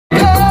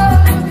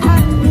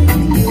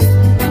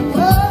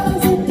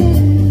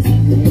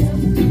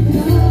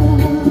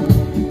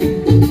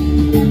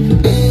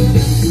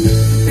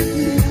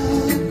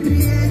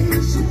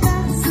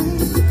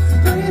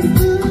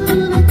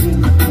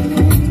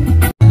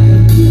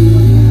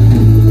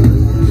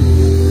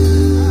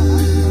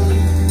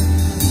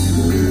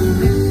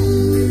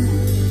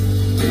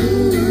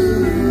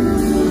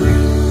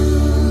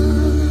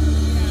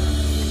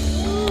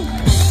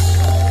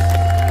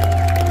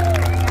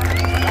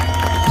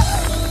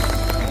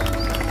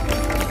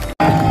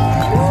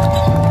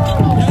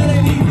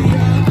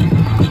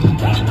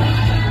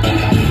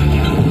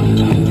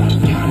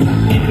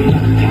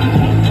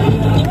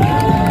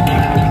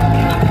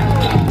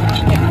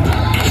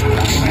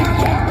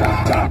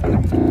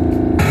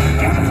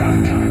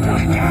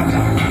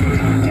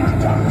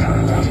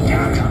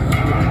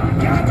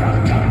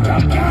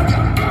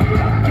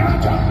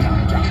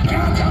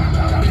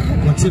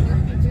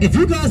If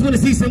you guys want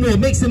to see some more,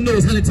 make some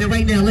noise, Huntington,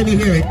 right now. Let me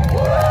hear it.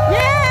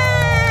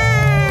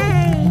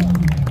 Yay!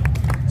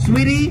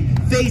 Sweetie,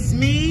 face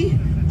me,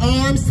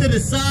 arms to the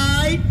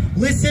side.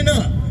 Listen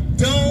up.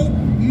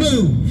 Don't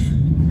move.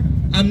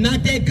 I'm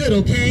not that good,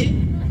 okay?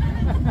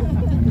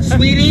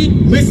 Sweetie,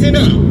 listen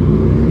up.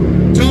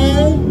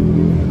 Don't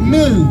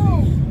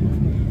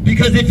move.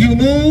 Because if you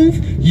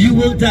move, you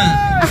will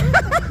die.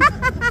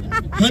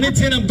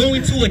 Huntington, I'm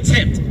going to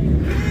attempt.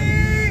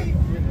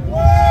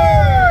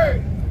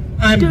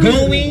 I'm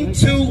going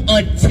to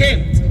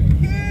attempt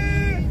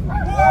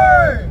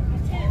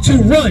to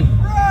run,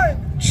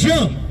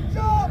 jump,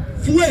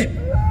 flip,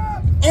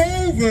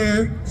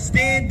 over,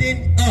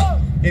 standing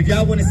up. If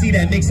y'all want to see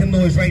that, make some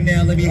noise right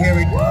now. Let me hear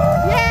it.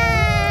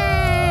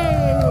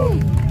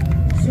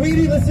 Yay!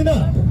 Sweetie, listen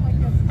up.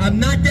 I'm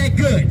not that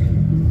good.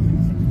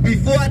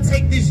 Before I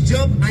take this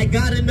jump, I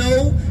gotta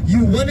know,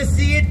 you want to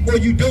see it or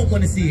you don't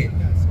want to see it?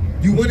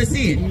 You want to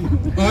see it.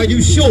 Are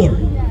you sure?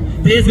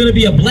 There's going to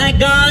be a black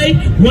guy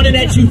running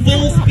at you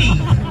full speed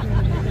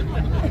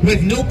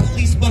with no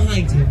police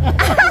behind him.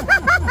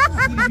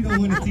 You don't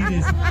want to see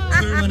this.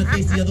 Turn around and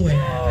face the other way.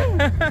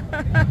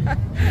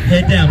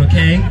 Head down,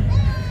 okay?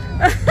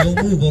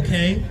 Don't move,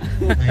 okay?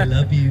 I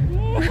love you.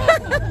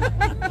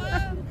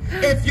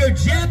 If you're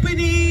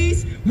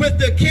Japanese with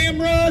the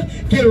camera,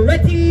 get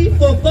ready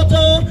for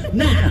photo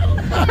now.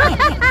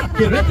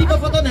 Get ready for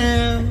photo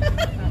now.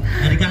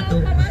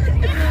 Arigato.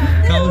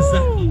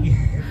 Kawasaki.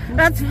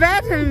 That's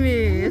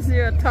Vietnamese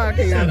you're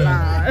talking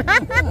about.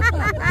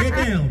 Get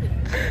down.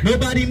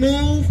 Nobody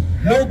move.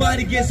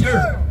 Nobody gets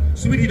hurt.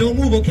 Sweetie, don't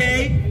move,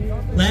 okay?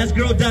 Last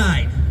girl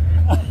died.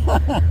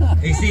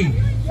 Hey, see,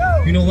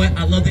 you know what?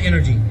 I love the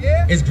energy.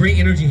 It's great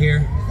energy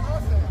here.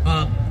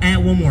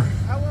 Add one more.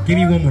 Give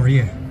me one more,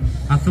 yeah.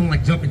 I'm feeling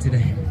like jumping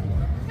today.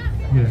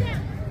 Yeah.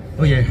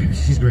 Oh, yeah,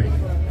 she's great.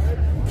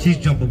 She's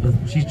jumpable.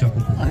 She's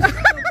jumpable.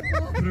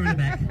 Put her in the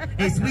back.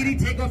 Hey, sweetie,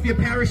 take off your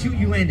parachute.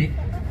 You landed.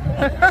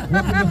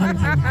 Welcome to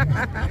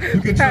Huntington.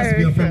 You can trust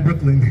me, I'm from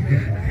Brooklyn.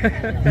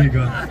 There you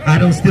go. I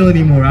don't steal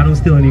anymore. I don't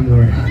steal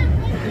anymore.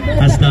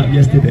 I stopped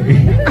yesterday.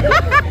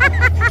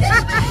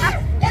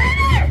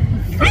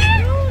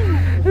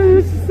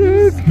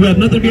 You have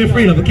nothing to be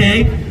afraid of,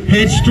 okay?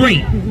 Head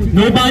straight.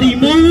 Nobody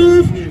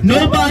move.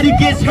 Nobody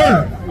gets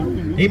hurt.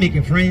 They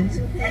making friends.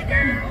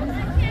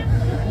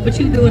 What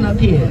you doing up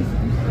here?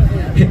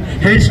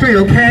 Head straight,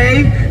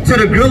 okay? To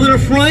the girl in the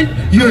front,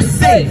 you're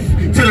safe.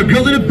 To the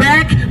girl in the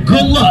back,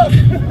 good luck.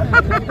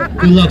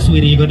 Good luck,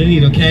 sweetie. You're gonna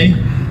need, okay?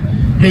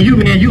 Hey, you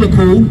man, you look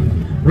cool.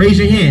 Raise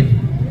your hand.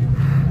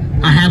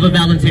 I have a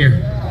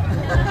volunteer.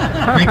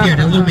 Right there,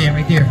 that little man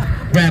right there.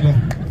 Grab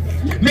him.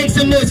 Make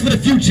some noise for the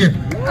future.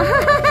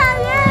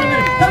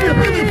 Come here,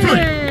 in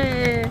front.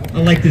 I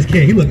like this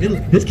kid.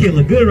 This kid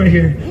look good right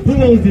here.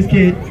 Who owns this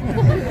kid?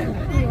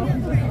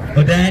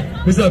 Oh, Dad.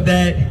 What's up,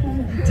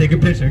 Dad? Take a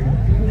picture.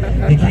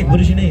 Hey, Kate, what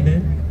is your name,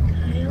 man?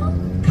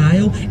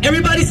 Kyle.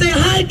 Everybody say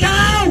hi,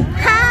 Kyle!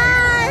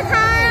 Hi,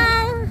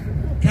 Kyle!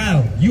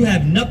 Kyle, you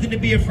have nothing to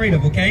be afraid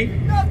of, okay?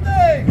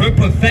 Nothing! We're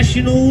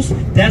professionals.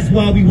 That's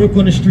why we work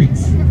on the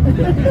streets.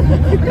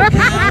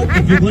 Kyle,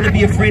 if you're going to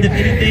be afraid of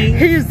anything,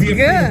 be afraid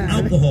of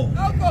alcohol,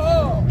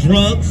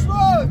 drugs,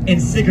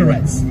 and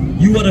cigarettes.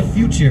 You are the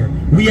future.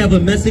 We have a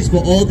message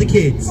for all the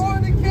kids. For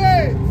the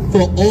kids.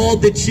 For all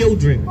the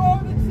children. For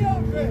the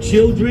children.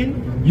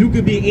 Children, you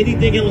could be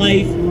anything in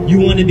life you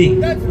want to be.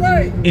 That's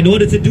right. In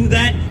order to do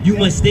that, you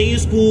must stay in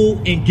school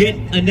and get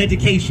an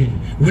education.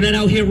 We're not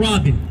out here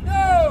robbing.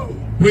 No.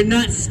 We're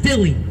not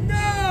stealing.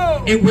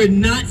 No. And we're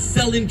not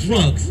selling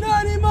drugs.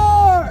 Not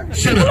anymore.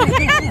 Shut up.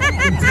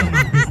 Don't tell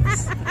my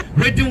business.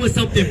 We're doing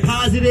something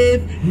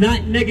positive,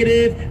 not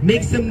negative.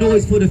 Make some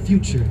noise for the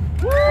future.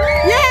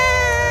 Yay!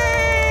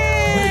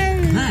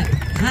 Clap,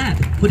 clap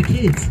for the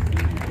kids.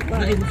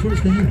 Not even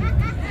close to him.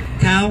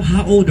 Kyle,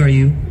 how old are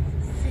you?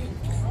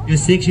 You're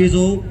 6 years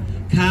old?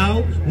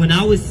 Kyle, when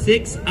I was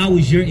 6, I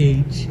was your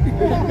age.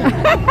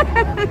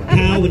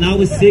 Kyle, when I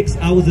was 6,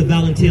 I was a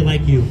volunteer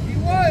like you. He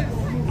was.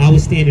 I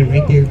was standing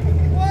right there. He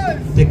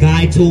was. The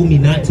guy told me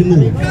not to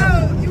move.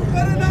 Kyle, you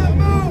better not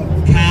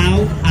move.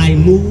 Kyle, I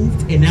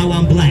moved and now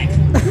I'm black.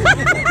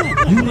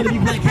 You want to be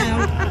black,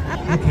 Kyle?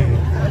 Okay.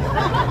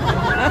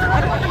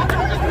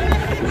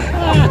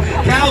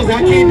 Kyle,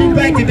 I can't be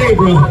black today,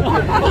 bro.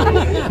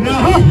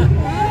 No.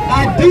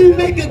 I do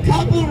make a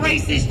couple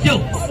racist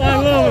jokes.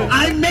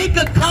 I make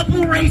a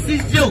couple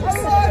racist jokes.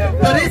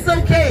 But it's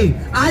okay.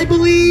 I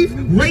believe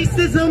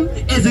racism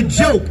is a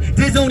joke.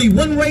 There's only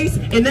one race,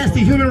 and that's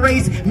the human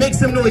race. Make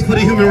some noise for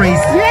the human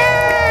race. Yay!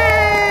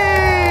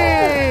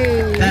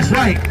 That's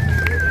right.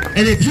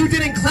 And if you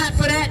didn't clap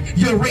for that,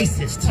 you're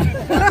racist.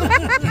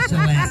 Get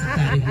your ass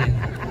out of here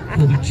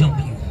before we jump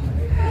you.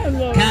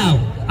 Kyle,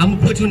 I'm going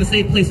to put you in the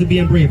same place of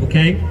being brave,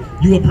 okay?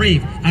 You are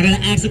brave. I gotta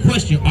ask a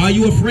question. Are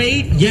you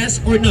afraid? Yes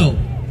or no?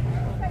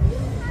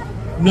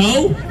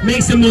 No?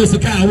 Make some noise for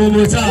Kyle one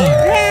more time.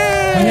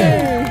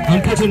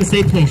 you in a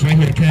safe place right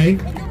here, okay?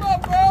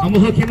 I'm gonna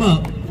hook him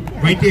up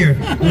right there.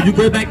 When you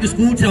go back to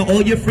school, tell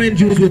all your friends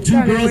you was with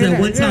 2 girls at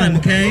one time,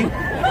 okay?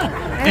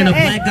 And a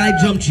black guy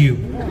jumped you.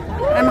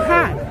 I'm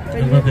hot. I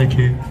love that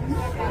kid.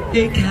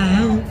 Hey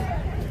cow,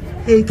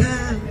 hey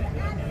cow,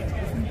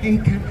 hey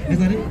cow. Is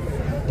that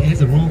it? That's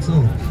the wrong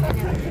song.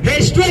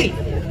 Head straight.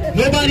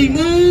 Nobody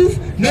move.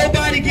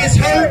 Nobody gets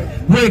hurt.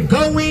 We're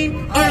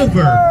going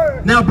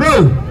over. Now,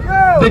 bro,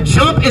 the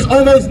jump is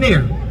almost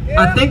near.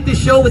 I think the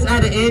show is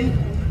at the end.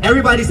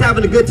 Everybody's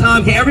having a good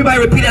time. Can everybody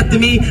repeat after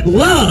me?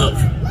 Love.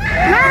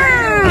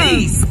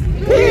 Peace.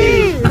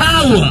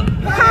 Power.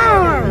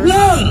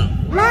 Love.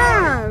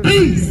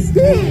 Peace.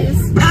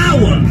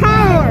 Power.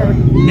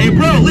 Hey,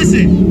 bro,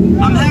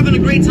 listen. I'm having a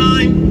great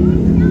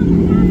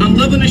time. I'm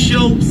loving the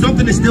show.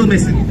 Something is still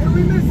missing.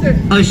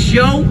 A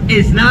show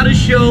is not a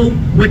show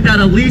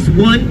without at least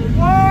one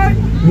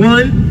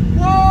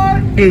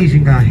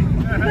Asian guy.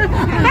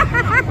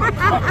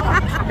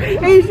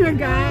 Asian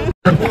guy.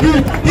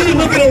 He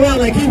looking around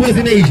like he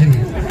wasn't Asian.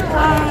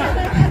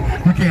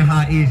 You can't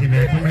hide Asian,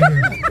 man. Come right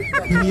here.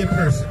 Give me your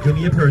purse. Give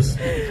me your purse.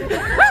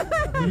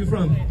 Where you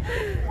from?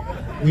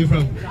 Where you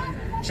from?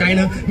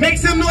 China. Make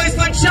some noise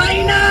for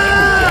China!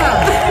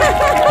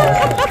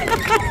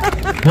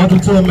 Welcome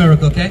to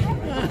America, okay?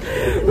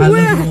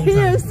 We're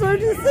here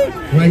 36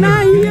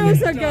 9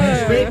 years ago.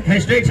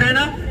 Head straight,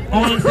 China.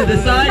 Arms to the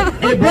side.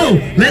 Hey, bro,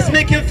 let's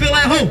make him feel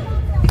at home.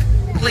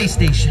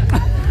 PlayStation.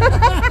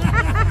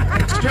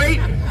 Head straight.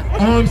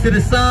 Arms to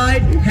the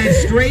side. Head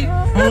straight.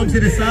 Arms to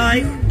the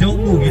side. Don't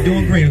move. You're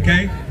doing great,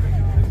 okay?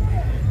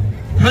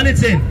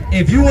 Huntington,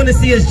 if you want to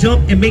see us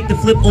jump and make the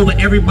flip over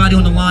everybody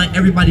on the line,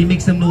 everybody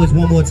make some noise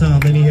one more time.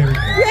 Let me hear it.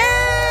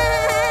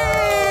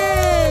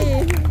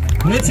 Yay!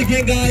 Once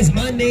again, guys,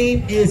 my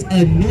name is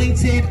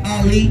Anointed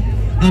Ali.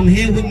 I'm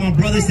here with my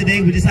brothers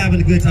today. We're just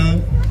having a good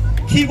time.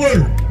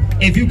 Keyword,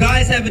 if you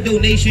guys have a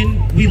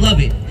donation, we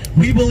love it.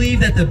 We believe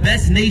that the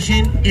best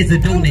nation is a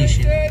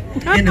donation.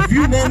 In a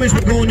few moments,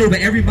 we're going over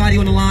everybody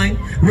on the line.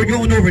 We're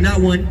going over not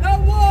one,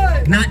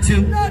 not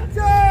two,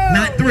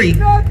 not three,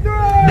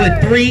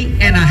 but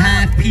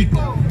 3.5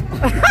 people.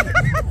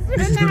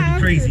 This is gonna be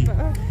crazy.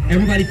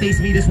 Everybody face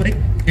me this way.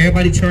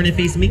 Everybody turn and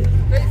face me.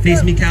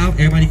 Face me, Kyle.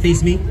 Everybody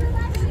face me.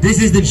 This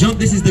is the jump.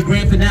 This is the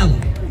grand finale.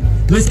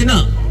 Listen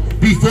up.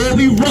 Before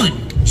we run,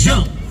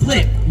 jump,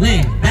 flip,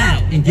 land, bow,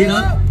 and get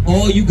up,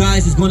 all you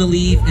guys is gonna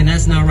leave, and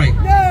that's not right.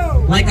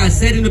 Like I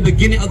said in the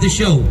beginning of the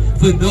show,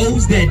 for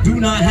those that do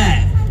not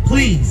have,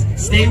 please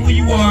stay where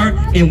you are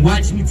and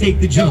watch me take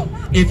the jump.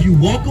 If you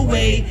walk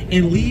away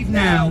and leave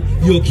now,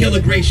 you'll kill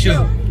a great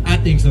show. I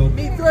think so.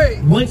 Me three.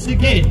 Once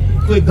again,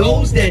 for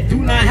those that do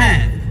not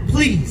have,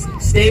 please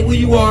stay where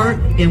you are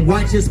and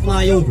watch us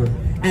fly over.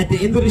 At the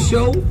end of the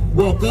show,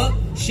 walk up,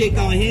 shake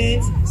our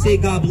hands, say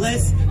God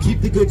bless,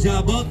 keep the good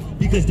job up,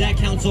 because that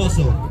counts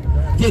also.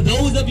 For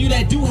those of you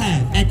that do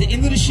have, at the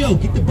end of the show,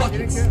 get the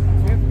buckets.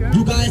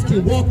 You guys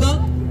can walk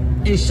up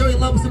and show your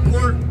love and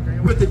support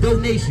with the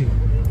donation.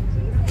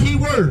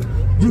 Keyword,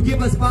 you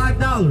give us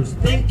 $5,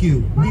 thank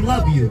you, we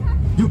love you.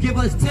 You give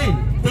us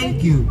 10,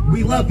 thank you,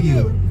 we love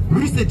you.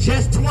 We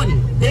suggest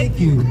 20, thank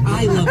you,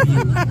 I love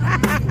you.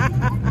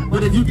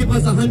 But if you give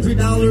us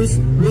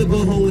 $100, we'll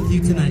go home with you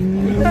tonight.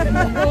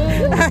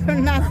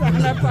 I'm not on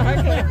the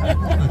pocket.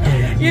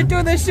 Okay. You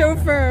do the show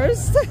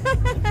first.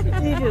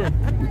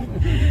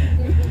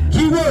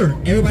 Keyword,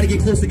 everybody get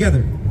close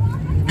together.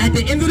 At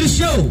the end of the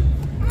show,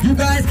 you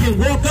guys can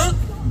walk up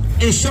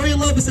and show your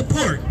love and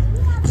support.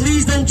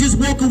 Please don't just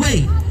walk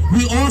away.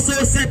 We also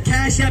accept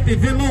Cash App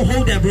and Venmo.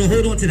 Hold that, bro.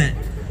 Hold on to that.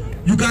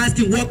 You guys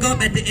can walk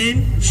up at the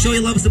end, show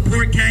your love and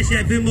support, Cash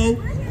App, Venmo.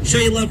 Show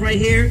your love right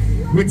here.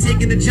 We're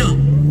taking the jump.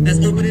 Let's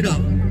open it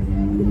up.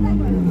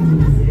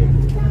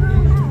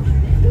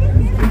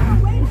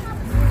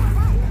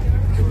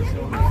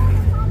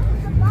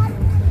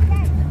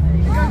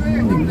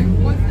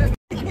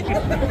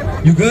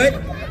 You good?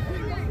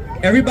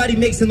 Everybody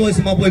make some noise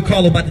for my boy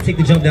Carlo about to take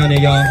the jump down there,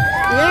 y'all.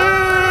 Yeah.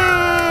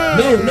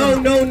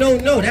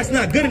 No. That's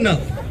not good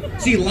enough.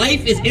 See,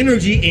 life is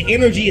energy and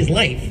energy is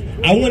life.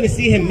 I want to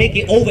see him make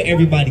it over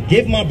everybody.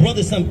 Give my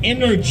brother some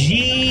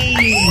energy.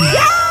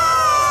 Yeah.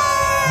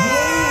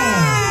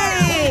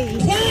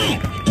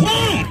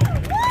 Clap.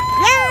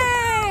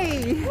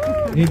 Yay.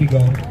 There we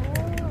go.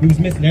 He was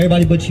missing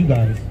everybody but you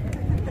guys.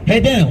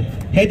 Head down.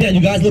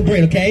 You guys look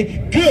great,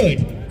 okay?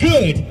 Good.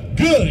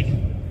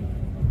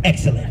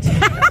 Excellent.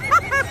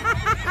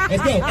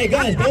 Let's go. Hey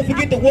guys, don't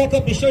forget to walk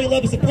up and show your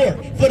love and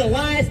support. For the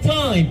last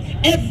time,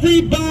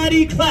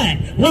 everybody clap.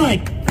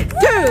 Like.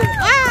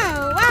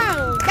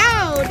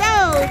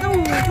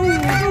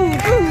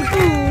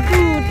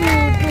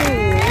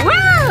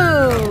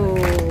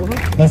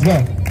 Let's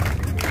go.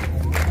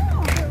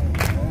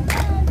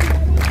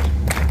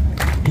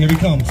 Here he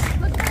comes.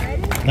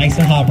 Nice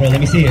and hot, bro. Let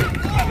me see it.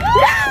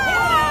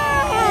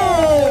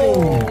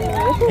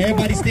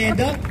 Everybody stand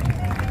up.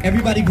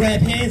 Everybody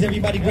grab hands.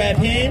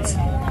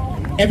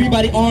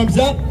 Everybody arms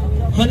up.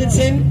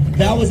 Huntington,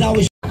 that was our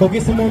Go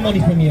get some more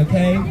money from me,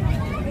 okay?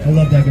 I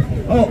love that girl.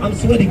 Oh, I'm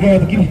sweaty, girl.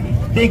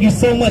 Thank you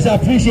so much. I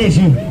appreciate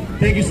you.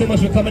 Thank you so much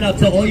for coming out.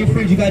 Tell all your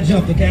friends you got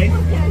jumped, okay?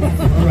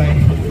 All right.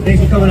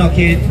 Thanks for coming out,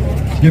 kid.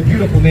 You're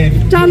beautiful,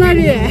 man. 张大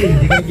力。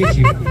They're gonna get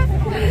you.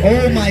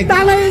 Oh my God.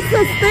 打了一次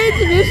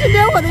stage 里，是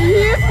连我的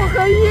衣服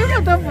和衣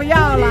服都不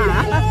要了。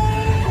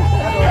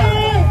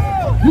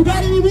You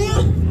got any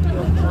more?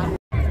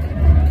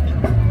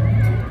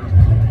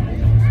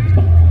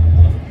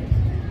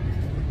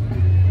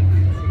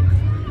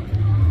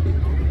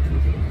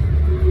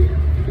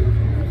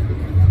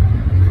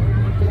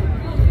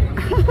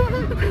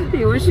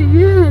 以为是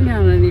月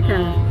亮了，你看。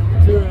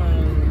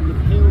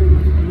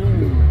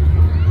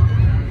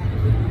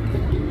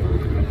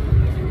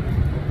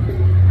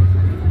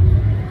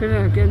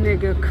跟那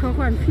个科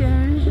幻片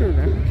似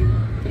的，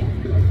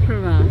是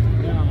吧？